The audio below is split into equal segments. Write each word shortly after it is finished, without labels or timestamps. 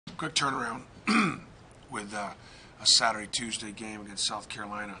quick turnaround with a Saturday-Tuesday game against South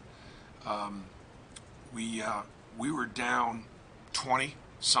Carolina. We were down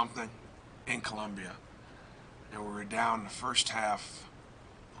 20-something in Columbia, and we were down in the first half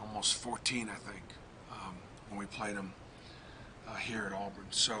almost 14, I think, when we played them here at Auburn.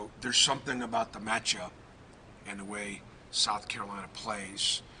 So there's something about the matchup and the way South Carolina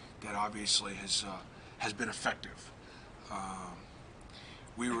plays that obviously has been effective.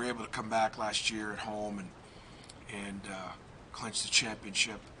 We were able to come back last year at home and clinch the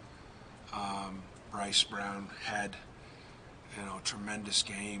championship. Bryce Brown had a tremendous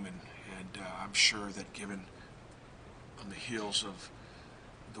game, and I'm sure that given on the heels of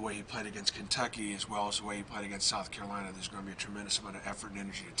the way he played against Kentucky as well as the way he played against South Carolina, there's going to be a tremendous amount of effort and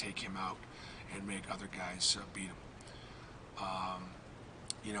energy to take him out and make other guys beat him.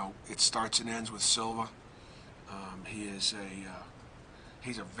 It starts and ends with Silva.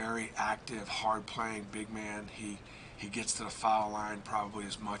 He's a very active, hard-playing big man. He gets to the foul line probably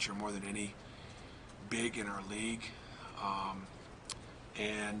as much or more than any big in our league.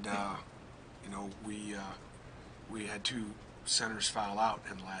 We had two centers foul out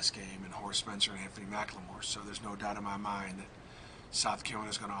in the last game, and Horace Spencer and Anthony McLemore. So there's no doubt in my mind that South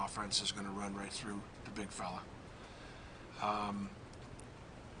Carolina's offense is going to run right through the big fella. I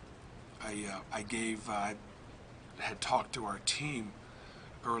had talked to our team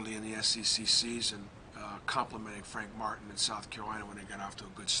early in the SEC season, complimenting Frank Martin in South Carolina when they got off to a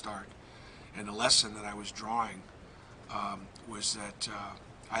good start. And the lesson that I was drawing was that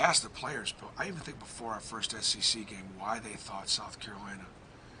I asked the players, I even think before our first SEC game, why they thought South Carolina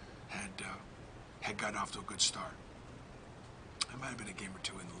had gotten off to a good start. It might have been a game or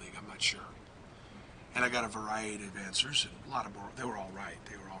two in the league, I'm not sure. And I got a variety of answers, and a lot of them, they were all right.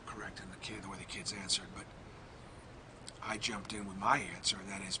 They were all correct in the way the kids answered. But I jumped in with my answer, and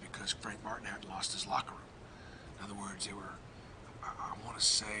that is because Frank Martin had lost his locker room. In other words, they were, I want to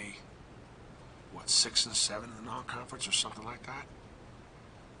say, 6 and 7 in the non-conference or something like that.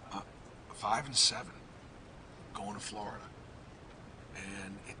 5 and 7 going to Florida,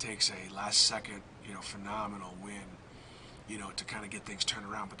 and it takes a last-second, phenomenal win, to kind of get things turned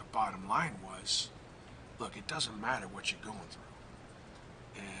around. But the bottom line was, look, it doesn't matter what you're going through,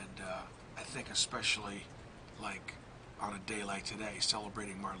 and I think especially like on a day like today,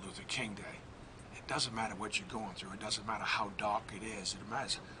 celebrating Martin Luther King Day, it doesn't matter what you're going through. It doesn't matter how dark it is. It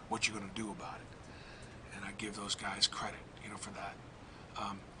matters what you're going to do about it. And I give those guys credit, for that.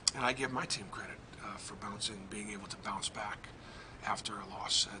 And I give my team credit for being able to bounce back after a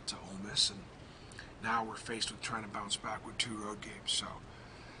loss at Ole Miss. And now we're faced with trying to bounce back with 2 road games. So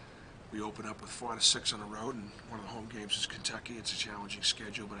we open up with 4 out of 6 on the road, and one of the home games is Kentucky. It's a challenging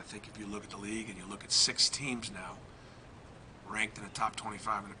schedule, but I think if you look at the league and you look at 6 teams now ranked in the top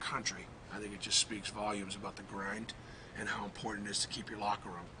 25 in the country, I think it just speaks volumes about the grind and how important it is to keep your locker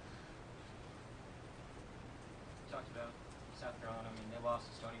room. You talked about South Carolina. I mean, they lost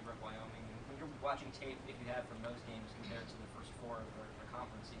to Stony Brook, Wyoming. And when you're watching tape, if you have from those games compared to the first 4 of their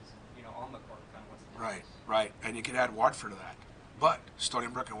conference season, on the court, kind of what's the difference? Right. And you could add Watford to that. But Stony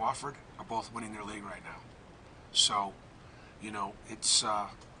Brook and Wofford are both winning their league right now. So, it's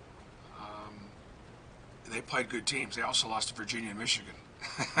they played good teams. They also lost to Virginia and Michigan.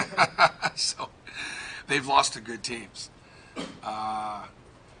 So they've lost to good teams.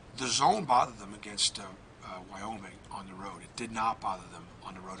 The zone bothered them against Wyoming on the road. It did not bother them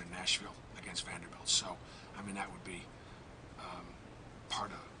on the road in Nashville against Vanderbilt. So, that would be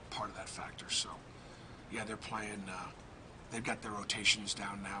part of that factor. So, yeah, they're playing. They've got their rotations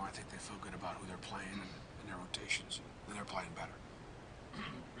down now. I think they feel good about who they're playing and their rotations, and they're playing better.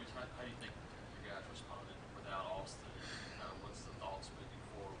 Bruce, how do you think your guys responded without Austin? What's the thoughts moving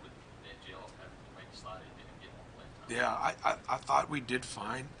forward with NGL having to make a slide in and get more playing time? Yeah, I thought we did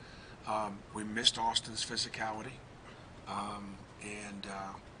fine. We missed Austin's physicality, and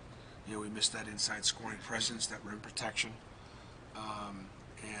we missed that inside scoring presence, that rim protection.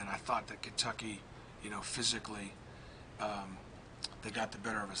 And I thought that Kentucky, physically, they got the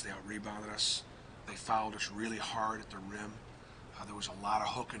better of us. They out-rebounded us. They fouled us really hard at the rim. There was a lot of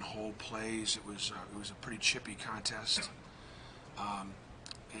hook and hold plays. It was a pretty chippy contest.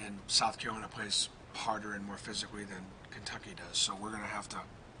 And South Carolina plays harder and more physically than Kentucky does. So we're going to have to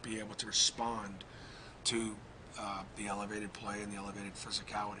be able to respond to the elevated play and the elevated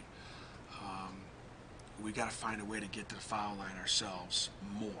physicality. We got to find a way to get to the foul line ourselves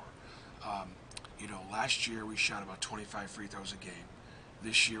more. Last year we shot about 25 free throws a game.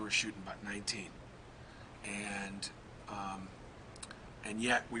 This year we're shooting about 19. And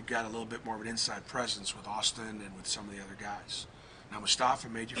yet we've got a little bit more of an inside presence with Austin and with some of the other guys. Now, Mustafa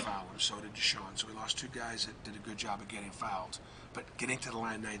made you foul him, so did Deshaun. So we lost two guys that did a good job of getting fouled. But getting to the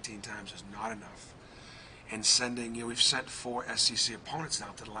line 19 times is not enough. And sending, we've sent 4 SEC opponents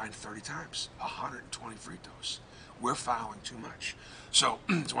now to the line 30 times, 120 free throws. We're fouling too much. So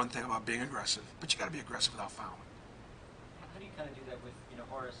it's one thing about being aggressive, but you got to be aggressive without fouling. How do you kind of do that with,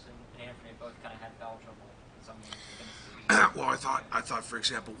 Horace and Anthony both kind of had foul trouble in some games? Well, I thought, for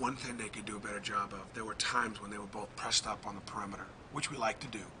example, one thing they could do a better job of, there were times when they were both pressed up on the perimeter, which we like to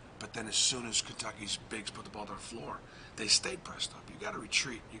do. But then as soon as Kentucky's bigs put the ball on the floor, they stayed pressed up. You got to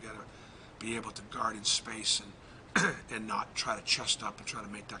retreat. You got to be able to guard in space and not try to chest up and try to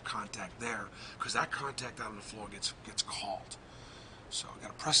make that contact there, because that contact out on the floor gets called. So you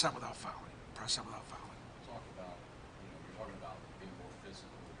got to press that without fouling. Press that without fouling. Talk about, you're talking about being more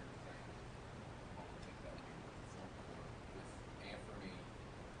physical with everything. I would think that would be more front court with Anthony.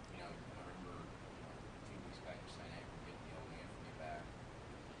 I remember a few weeks back you're saying, hey, we're getting the old Anthony back.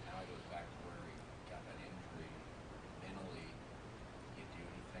 Now he goes back to where he got that injury. Mentally, you do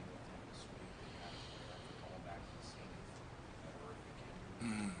anything with him this week that kind of prepare for going back to the scene that horrific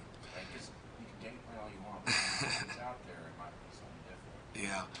injury? Because you can game plan all you want, but when he's out there, it might be something different.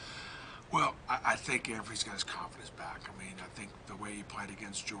 Yeah. Well, I think Anthony's got his confidence back. I mean, I think the way he played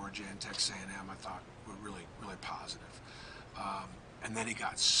against Georgia and Texas A&M, I thought were really, really positive. And then he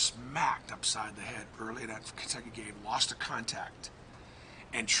got smacked upside the head early in that Kentucky game, lost a contact,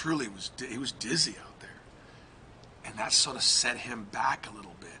 and truly he was dizzy out there. And that sort of set him back a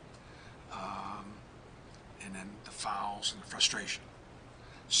little bit. And then the fouls and the frustration.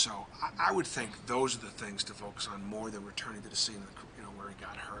 So I would think those are the things to focus on more than returning to the scene, where he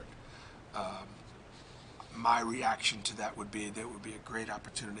got hurt. My reaction to that would be there would be a great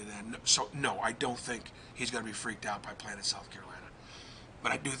opportunity then. So no, I don't think he's going to be freaked out by playing in South Carolina.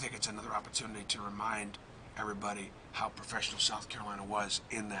 But I do think it's another opportunity to remind everybody how professional South Carolina was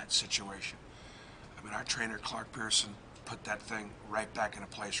in that situation. I mean, our trainer, Clark Pearson, put that thing right back into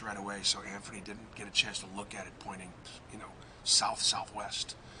place right away, so Anthony didn't get a chance to look at it pointing,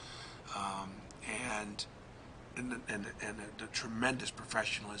 southwest. And the tremendous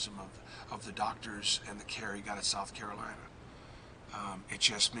professionalism of the doctors and the care he got at South Carolina. It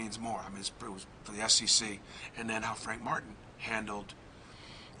just means more. I mean, it was for the SEC, and then how Frank Martin handled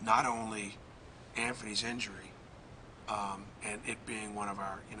not only Anthony's injury, and it being one of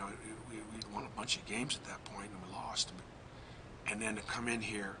our, we won a bunch of games at that point and we lost, and then to come in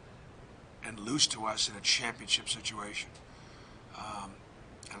here and lose to us in a championship situation.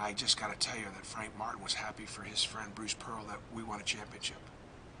 And I just got to tell you that Frank Martin was happy for his friend Bruce Pearl that we won a championship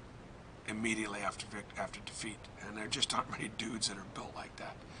immediately after defeat. And there just aren't many dudes that are built like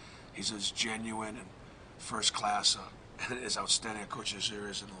that. He's as genuine and first class and as outstanding a coach as there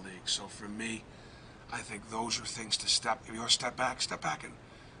is in the league. So for me, I think those are things to step. If you want to step back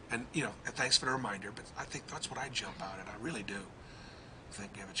and thanks for the reminder. But I think that's what I jump out at. I really do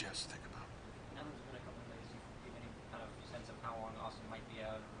think you have a chance to think about. Now there's been a couple of days. Do you have any kind of sense of how long Austin might be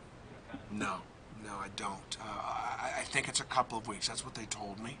out? No, I don't. I think it's a couple of weeks. That's what they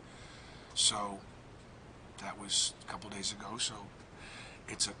told me. So that was a couple of days ago. So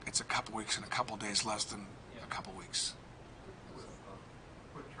it's a couple of weeks and a couple of days less than a couple of weeks. It was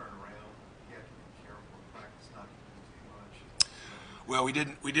a quick turnaround. You have to be careful in practice not to do too much. Well,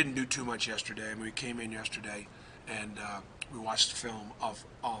 we didn't do too much yesterday. I mean, we came in yesterday and we watched film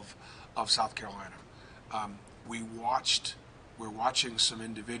of South Carolina. We're watching some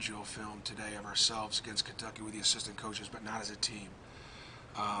individual film today of ourselves against Kentucky with the assistant coaches, but not as a team.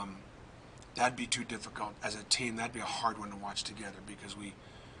 That'd be too difficult as a team. That'd be a hard one to watch together because we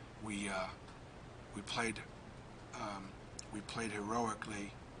played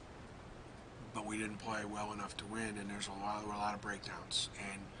heroically, but we didn't play well enough to win. And there were a lot of breakdowns,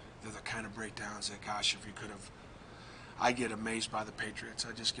 and they're the kind of breakdowns that, gosh, if you could have. I get amazed by the Patriots.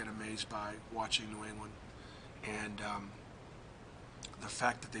 I just get amazed by watching New England, and the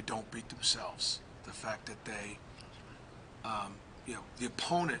fact that they don't beat themselves, the fact that they, the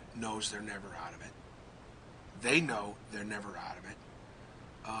opponent knows they're never out of it. They know they're never out of it.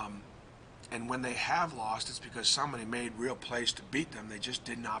 And when they have lost, it's because somebody made real plays to beat them. They just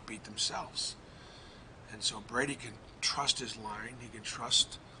did not beat themselves. And so Brady can trust his line. He can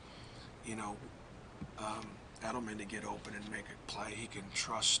trust, Edelman to get open and make a play. He can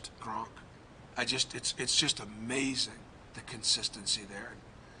trust Gronk. It's just amazing the consistency there. And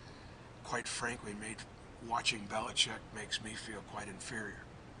quite frankly, watching Belichick makes me feel quite inferior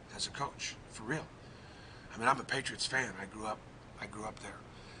as a coach, for real. I mean, I'm a Patriots fan. I grew up there,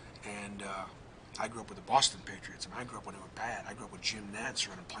 and I grew up with the Boston Patriots. I mean, I grew up when they were bad. I grew up with Jim Nantz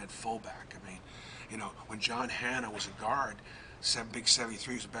running, playing fullback. I mean, when John Hanna was a guard, Big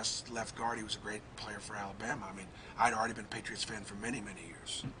 73 was the best left guard. He was a great player for Alabama. I mean, I'd already been a Patriots fan for many, many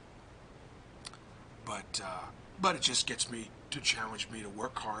years. But it just gets me to challenge me to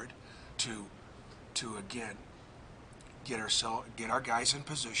work hard, to again get our guys in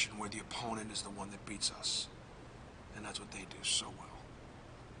position where the opponent is the one that beats us, and that's what they do so well.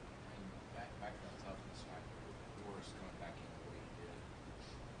 And back to that toughness factor, Horace coming back in the way he did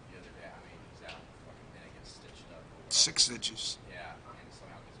the other day. I mean, he's out in a fucking minute, gets stitched up. 6 stitches. Yeah, and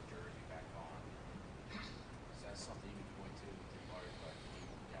somehow gets a jersey back on. Is that something you can point to with your players, like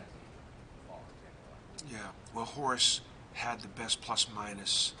guys that fall into that? Yeah. Well, Horace had the best plus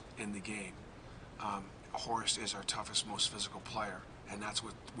minus in the game. Horace is our toughest, most physical player, and that's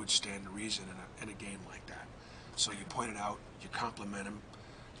what would stand to reason in a game like that. So you point it out, you compliment him,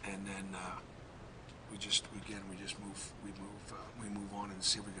 and then we move on and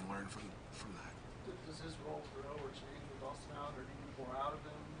see if we can learn from that. Does his role grow or change with Austin out, or do you need more out of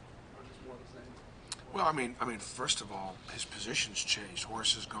him, or just more the same? Well, I mean, first of all, his position's changed.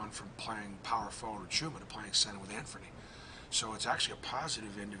 Horace has gone from playing power forward with Chuma to playing center with Anthony. So it's actually a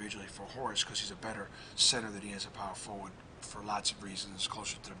positive individually for Horace because he's a better center than he is a power forward for lots of reasons,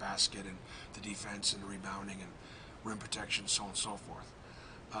 closer to the basket and the defense and the rebounding and rim protection, so on and so forth.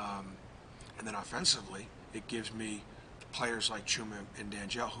 And then offensively, it gives me players like Chuma and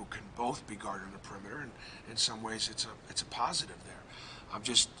D'Angelo who can both be guarded on the perimeter, and in some ways it's a positive there. I'm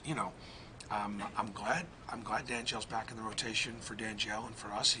just, I'm glad D'Angelo's back in the rotation for D'Angelo and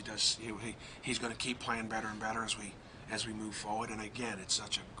for us. He's going to keep playing better and better as we move forward. And again, it's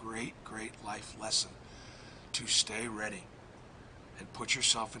such a great life lesson to stay ready and put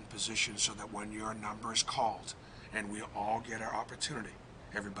yourself in position so that when your number is called and we all get our opportunity,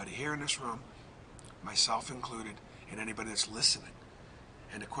 everybody here in this room, myself included, and anybody that's listening.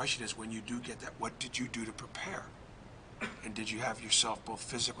 And the question is, when you do get that, what did you do to prepare? And did you have yourself both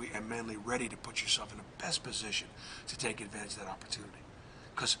physically and mentally ready to put yourself in the best position to take advantage of that opportunity?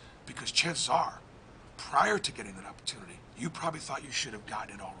 Because chances are, prior to getting that opportunity, you probably thought you should have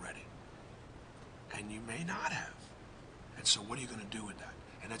gotten it already. And you may not have. And so what are you going to do with that?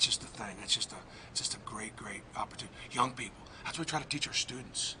 And that's just the thing. It's just a great opportunity. Young people, that's what we try to teach our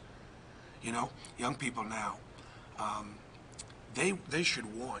students. Young people now, they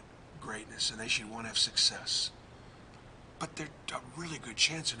should want greatness and they should want to have success. But there's a really good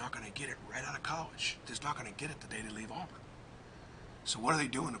chance they're not going to get it right out of college. They're not going to get it the day they leave Auburn. So what are they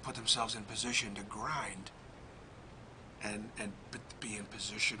doing to put themselves in position to grind and be in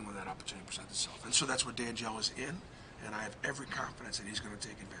position when that opportunity presents itself? And so that's what D'Angelo is in, and I have every confidence that he's going to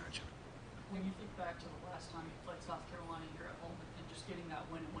take advantage of it. When you think back to the last time you played South Carolina here at home and just getting that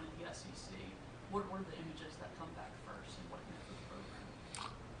win and winning the SEC, what were the images that come back first and what it meant for the program?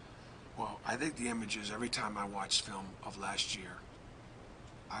 Well, I think the images, every time I watch film of last year,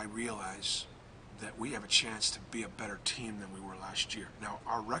 I realize that we have a chance to be a better team than we were last year. Now,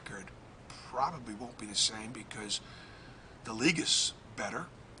 our record probably won't be the same because the league is better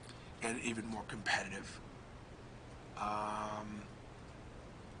and even more competitive.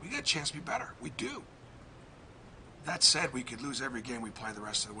 We got a chance to be better. We do. That said, we could lose every game we play the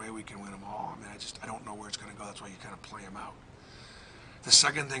rest of the way. We can win them all. I mean, I don't know where it's going to go. That's why you kind of play them out. The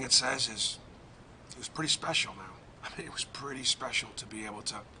second thing it says is it was pretty special now. I mean, it was pretty special to be able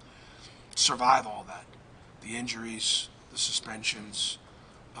to survive all that. The injuries, the suspensions,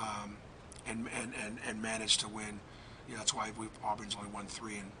 and manage to win. That's why Auburn's only won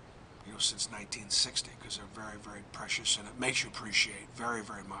 3 since 1960, because they're very precious, and it makes you appreciate very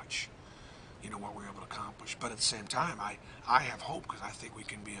much what we're able to accomplish. But at the same time, I have hope because I think we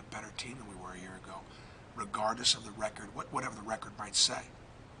can be a better team than we were a year ago, regardless of the record, whatever the record might say.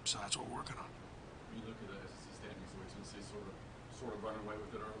 So that's what we're working on. When you look at the SEC standings, which you see sort of running away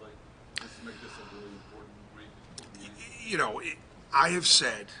with it early, just to make this a really important week. I have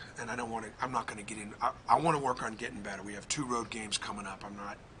said, and I'm not going to get in. I want to work on getting better. We have 2 road games coming up.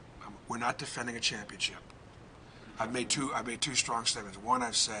 We're not defending a championship. I've made two strong statements. One,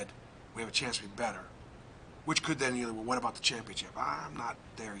 I've said we have a chance to be better, which could then either, well, what about the championship? I'm not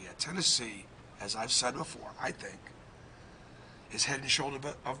there yet. Tennessee, as I've said before, I think, is head and shoulder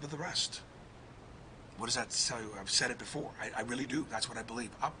above the rest. What does that tell you? I've said it before. I really do. That's what I believe.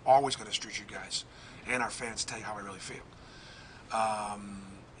 I'm always going to street you guys and our fans tell you how I really feel.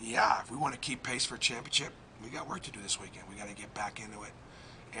 If we want to keep pace for a championship, we got work to do this weekend. We got to get back into it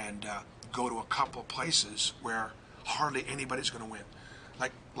and go to a couple of places where hardly anybody's going to win.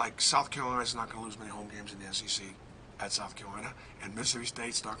 Like South Carolina's not going to lose many home games in the SEC at South Carolina, and Mississippi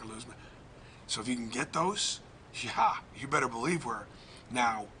State's not going to lose many. So if you can get those, you better believe we're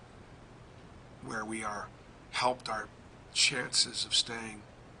now where we are helped our chances of staying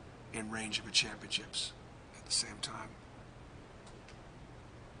in range of a championships at the same time.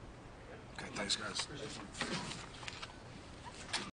 Okay, thanks, guys.